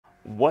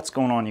What's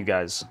going on, you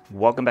guys?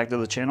 Welcome back to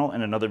the channel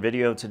and another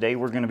video. Today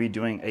we're going to be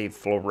doing a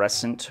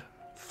fluorescent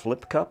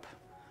flip cup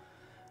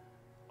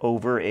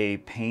over a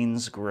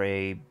Payne's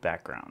gray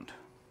background.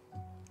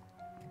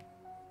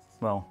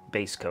 Well,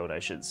 base coat I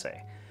should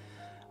say.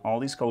 All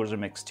these colors are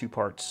mixed 2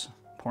 parts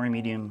pouring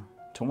medium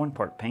to 1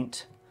 part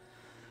paint.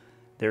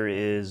 There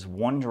is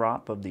 1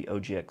 drop of the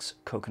OGX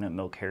coconut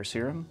milk hair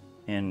serum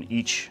in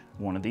each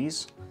one of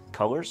these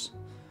colors,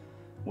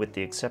 with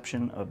the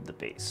exception of the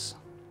base.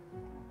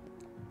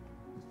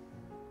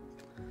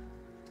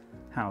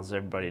 How's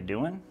everybody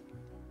doing?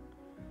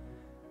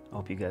 I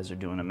hope you guys are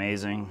doing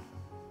amazing.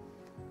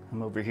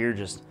 I'm over here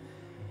just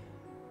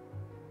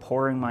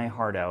pouring my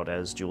heart out,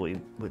 as Julie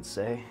would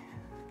say.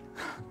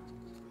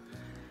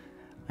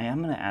 I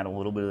am going to add a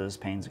little bit of this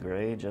Payne's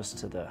gray just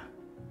to the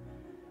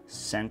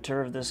center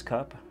of this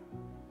cup.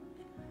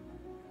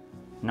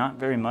 Not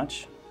very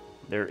much.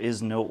 There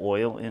is no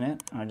oil in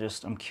it.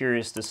 I'm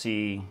curious to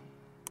see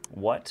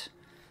what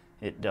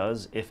it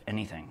does, if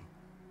anything.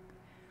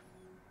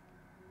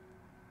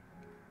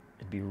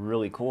 It'd be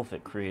really cool if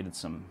it created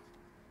some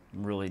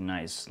really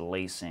nice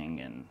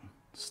lacing and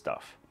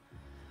stuff.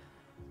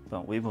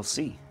 But we will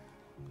see.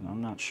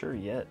 I'm not sure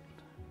yet.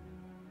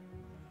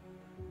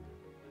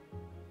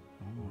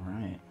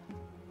 Alright.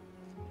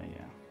 But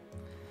yeah.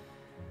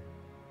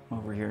 I'm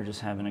over here just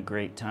having a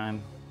great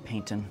time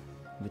painting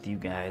with you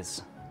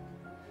guys.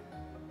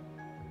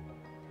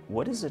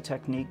 What is a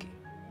technique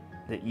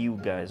that you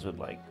guys would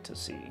like to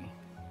see?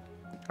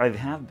 I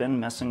have been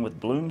messing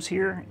with blooms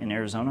here in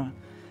Arizona.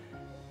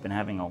 Been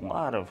having a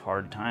lot of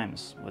hard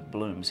times with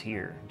blooms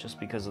here just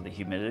because of the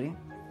humidity.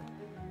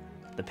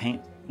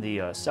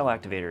 The cell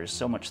activator is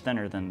so much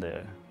thinner than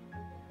the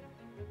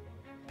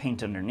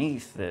paint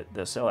underneath that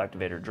the cell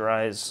activator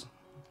dries,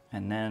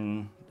 and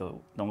then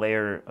the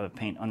layer of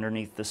paint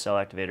underneath the cell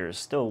activator is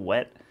still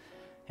wet,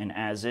 and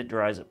as it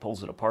dries it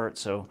pulls it apart.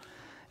 So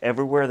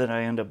everywhere that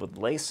I end up with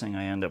lacing,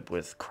 I end up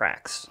with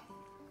cracks.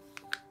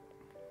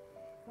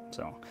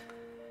 So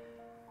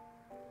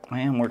I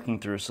am working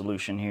through a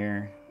solution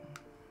here.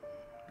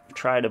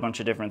 Tried a bunch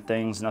of different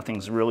things.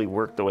 Nothing's really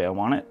worked the way I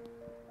want it.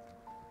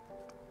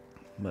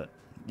 But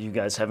do you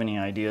guys have any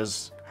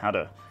ideas how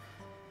to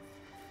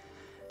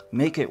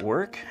make it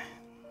work?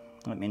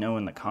 Let me know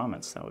in the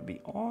comments. That would be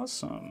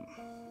awesome.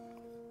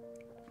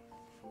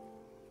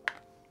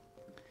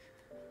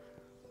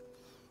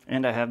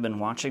 And I have been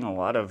watching a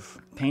lot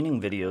of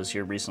painting videos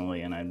here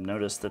recently, and I've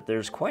noticed that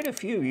there's quite a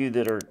few of you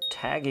that are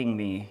tagging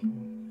me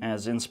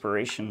as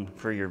inspiration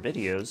for your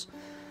videos,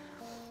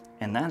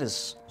 and that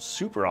is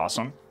super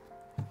awesome.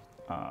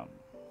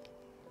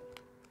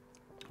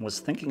 Was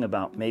thinking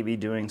about maybe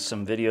doing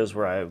some videos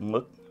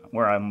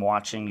where I'm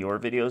watching your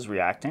videos,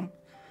 reacting.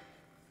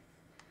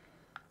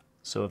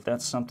 So if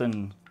that's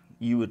something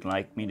you would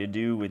like me to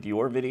do with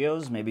your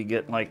videos, maybe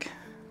get like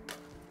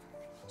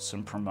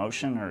some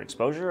promotion or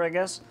exposure, I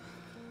guess.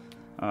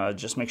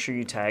 Just make sure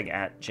you tag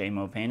at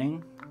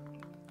JMoPainting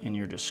in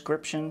your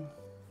description,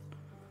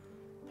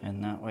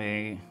 and that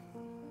way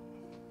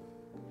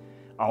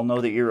I'll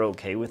know that you're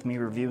okay with me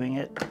reviewing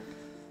it.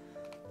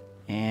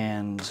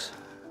 And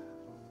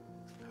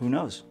who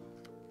knows?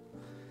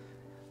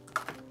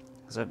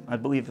 Because I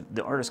believe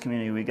the artist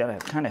community, we gotta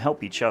kind of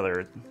help each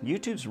other.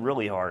 YouTube's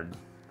really hard,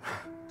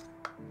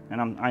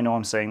 and I know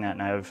I'm saying that,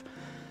 and I have,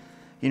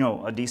 you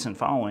know, a decent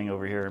following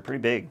over here,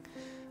 pretty big,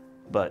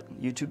 but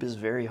YouTube is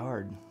very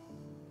hard.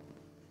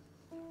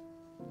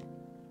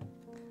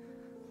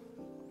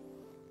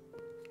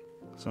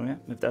 So yeah,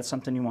 if that's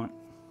something you want,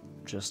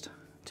 just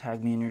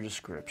tag me in your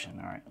description.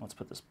 All right, let's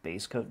put this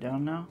base coat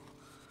down now.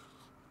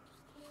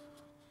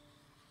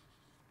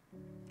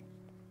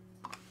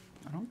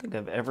 I don't think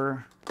I've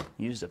ever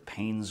used a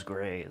Payne's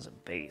gray as a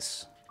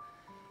base,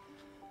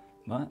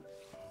 but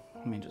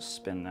let me just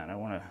spin that. I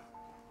want to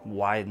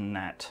widen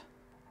that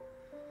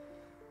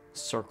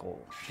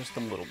circle just a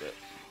little bit.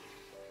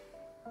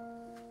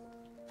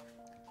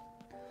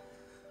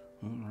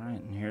 All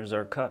right, and here's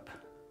our cup,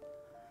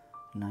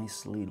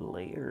 nicely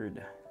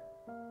layered.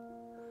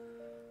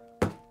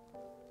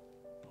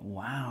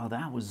 Wow,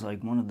 that was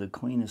like one of the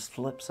cleanest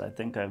flips I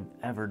think I've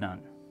ever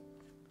done.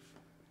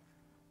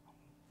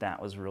 That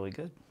was really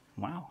good.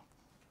 Wow.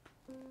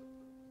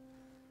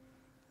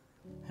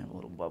 Have a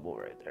little bubble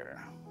right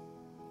there.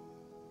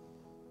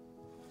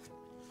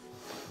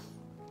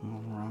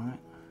 All right.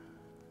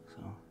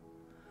 So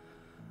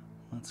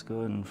let's go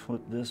ahead and flip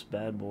this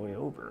bad boy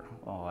over.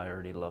 Oh, I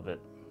already love it.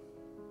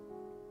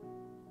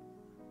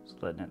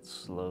 Just letting it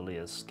slowly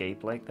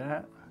escape like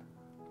that.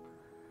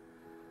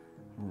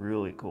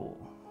 Really cool.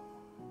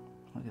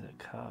 Look at the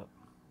cup.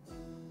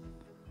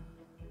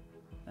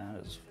 That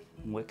is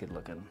wicked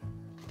looking.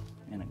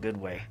 In a good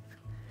way.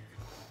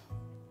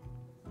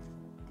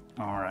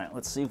 All right,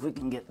 let's see if we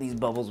can get these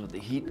bubbles with the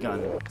heat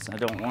gun, because I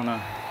don't want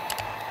to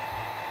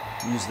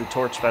use the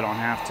torch if I don't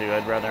have to.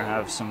 I'd rather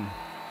have some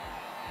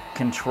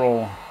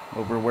control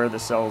over where the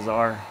cells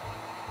are.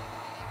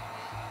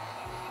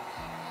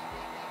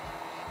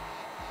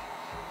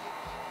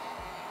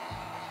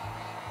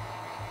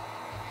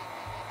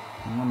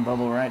 Come One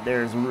bubble right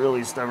there is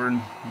really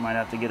stubborn. Might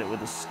have to get it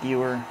with a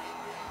skewer.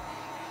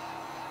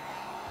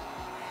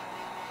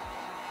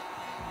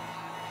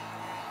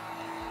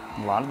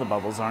 A lot of the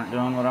bubbles aren't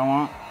doing what I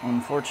want,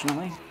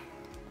 unfortunately.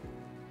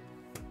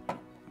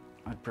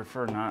 I'd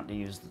prefer not to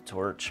use the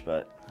torch,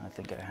 but I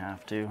think I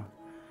have to.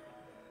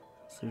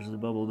 So there's the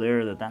bubble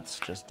there, that's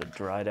just a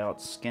dried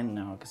out skin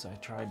now because I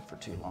tried for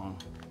too long.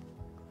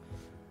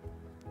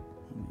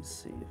 Let me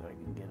see if I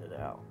can get it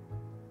out.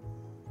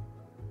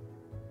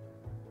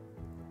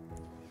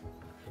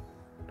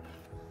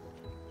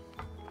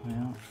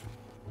 Well,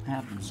 it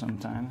happens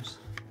sometimes.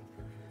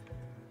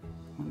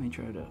 Let me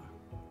try to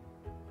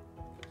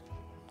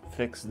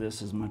fix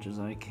this as much as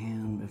I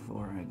can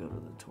before I go to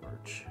the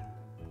torch.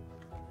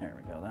 There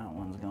we go, that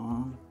one's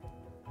gone.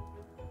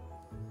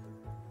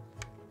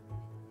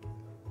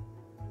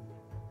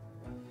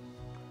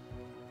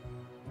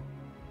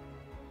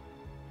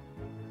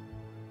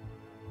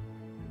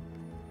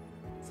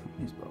 Some of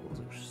these bubbles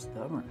are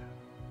stubborn.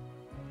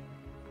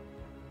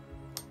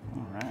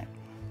 All right.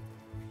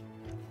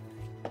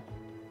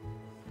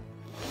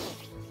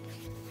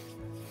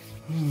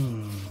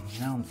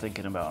 Now I'm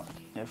thinking about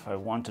if I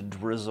want to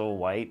drizzle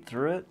white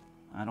through it.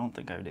 I don't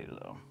think I do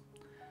though.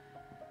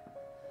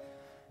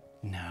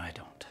 No, I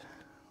don't.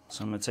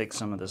 So I'm gonna take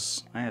some of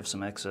this. I have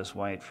some excess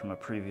white from a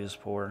previous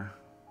pour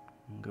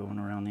going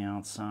around the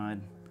outside.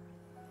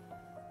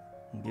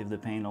 And give the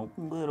paint a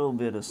little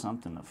bit of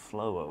something to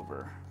flow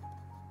over.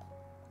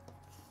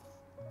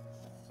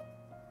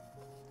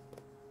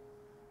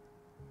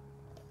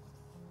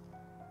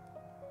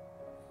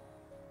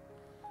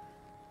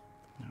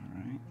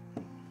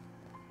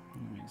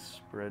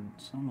 Spread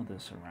some of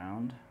this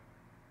around.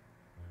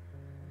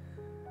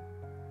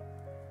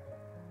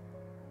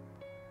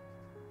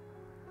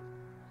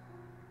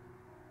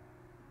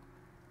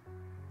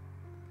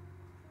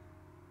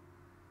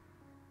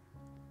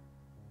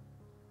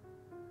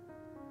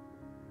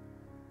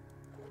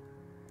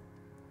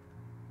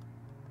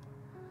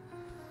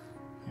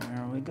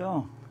 There we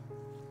go.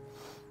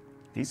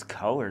 These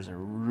colors are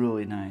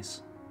really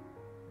nice.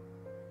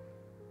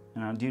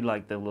 And I do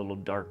like the little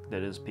dark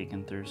that is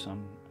peeking through, so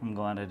I'm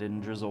glad I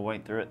didn't drizzle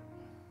white through it.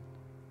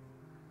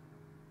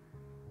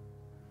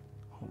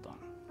 Hold on.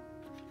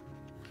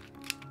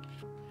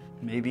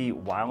 Maybe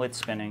while it's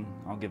spinning,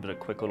 I'll give it a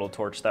quick little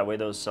torch. That way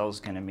those cells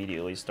can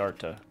immediately start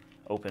to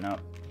open up.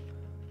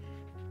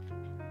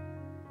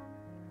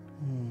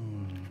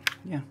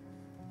 Yeah.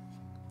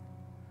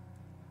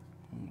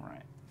 All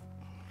right.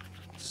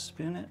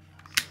 Spin it.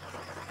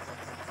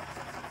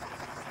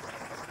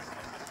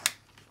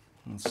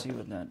 Let's see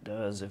what that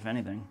does, if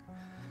anything.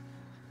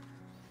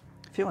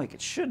 I feel like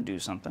it should do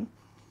something.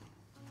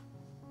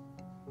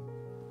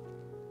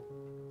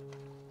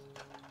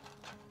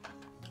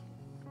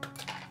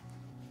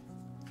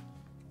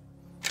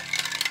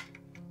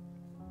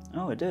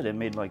 Oh, it did. It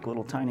made like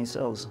little tiny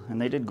cells, and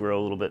they did grow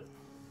a little bit.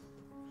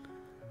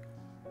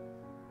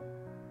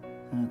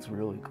 That's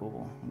really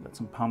cool. We've got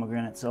some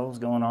pomegranate cells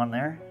going on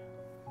there.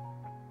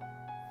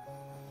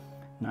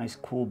 Nice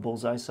cool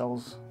bullseye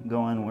cells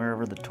going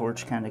wherever the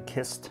torch kind of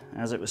kissed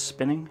as it was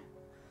spinning.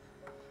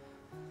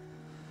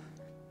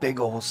 Big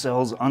old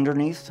cells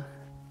underneath.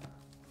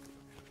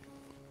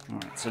 All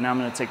right, so now I'm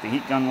going to take the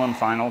heat gun one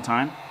final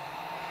time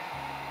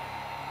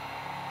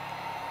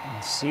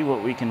and see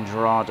what we can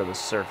draw to the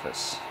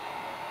surface.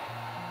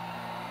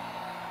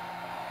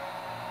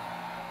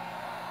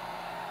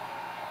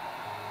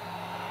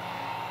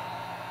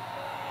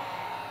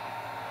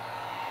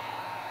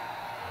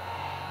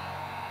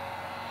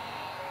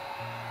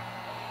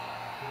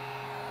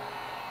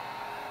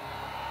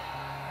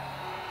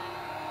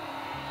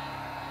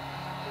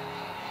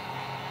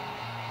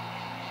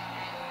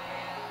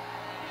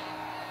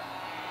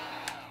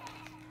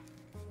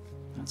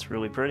 That's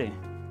really pretty.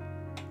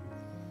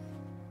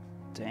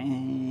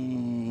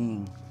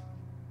 Dang.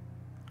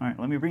 All right,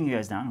 let me bring you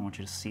guys down. I want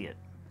you to see it.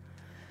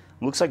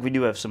 Looks like we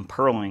do have some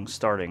purling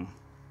starting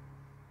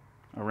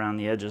around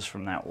the edges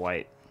from that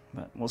white,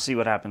 but we'll see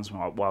what happens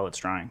while it's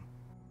drying.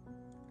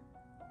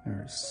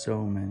 There are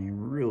so many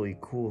really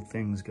cool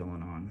things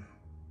going on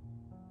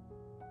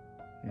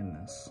in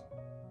this.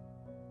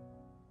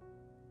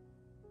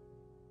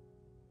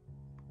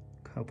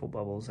 Couple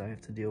bubbles I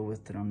have to deal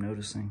with that I'm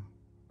noticing.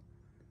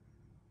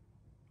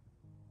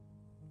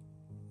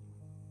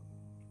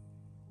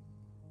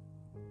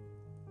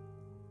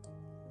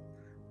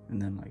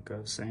 And then, like I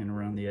was saying,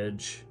 around the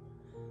edge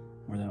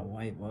where that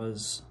white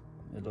was,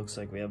 it looks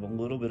like we have a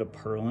little bit of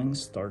purling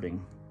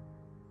starting.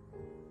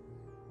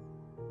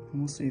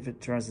 We'll see if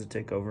it tries to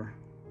take over.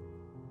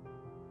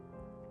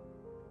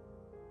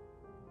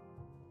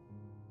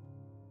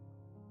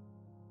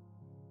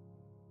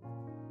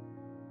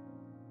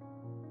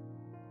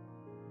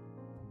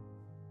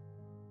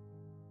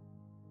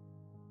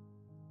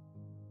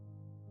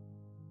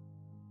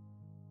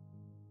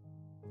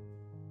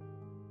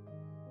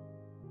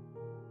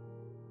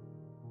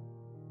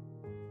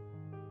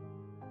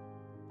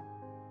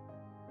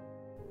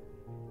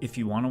 If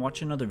you want to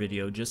watch another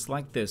video just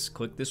like this,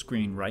 click the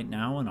screen right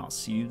now and I'll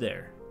see you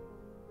there.